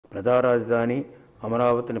ప్రజా రాజధాని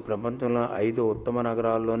అమరావతిని ప్రపంచంలో 5 ఉత్తమ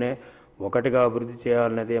నగరాల్లోనే ఒకటిగా అభివృద్ధి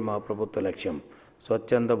చేయాలన్నదే మా ప్రభుత్వ లక్ష్యం.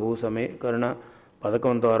 స్వచ్ఛంద భూ సమీకరణ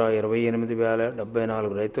పథకం ద్వారా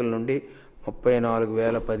 28,074 రైతుల నుండి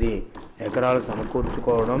 34,010 ఎకరాలు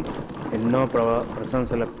సమకూర్చుకోవడం ఎన్నో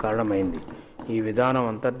ప్రశంసలకు కారణమైంది. ఈ విధానం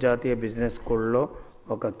అంతర్జాతీయ బిజినెస్ స్కూల్లో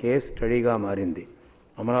ఒక కేస్ స్టడీగా మారింది.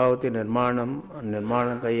 అమరావతి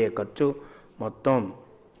నిర్మాణానికి అయ్యే ఖర్చు మొత్తం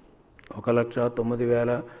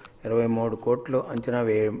 1,09,023 కోట్లు అంచనా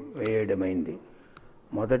వేయడమైంది.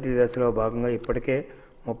 మొదటి దశలో భాగంగా ఇప్పటికే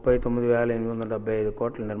 39,875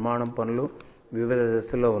 కోట్ల నిర్మాణం పనులు వివిధ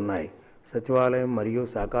దశల్లో ఉన్నాయి. సచివాలయం మరియు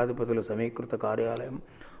శాఖాధిపతుల సమీకృత కార్యాలయం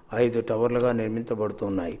 5 టవర్లుగా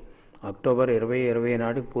నిర్మించబడుతున్నాయి. అక్టోబర్ 2020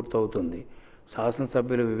 నాటికి పూర్తవుతుంది.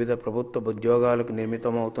 శాసనసభ్యులు వివిధ ప్రభుత్వ ఉద్యోగాలకు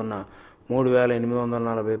నిర్మితమవుతున్న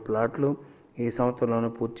 3,840 ప్లాట్లు ఈ సంవత్సరంలోనే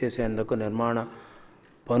పూర్తి చేసేందుకు నిర్మాణ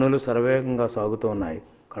పనులు శరవేగంగా సాగుతున్నాయి.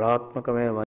 కళాత్మకమైన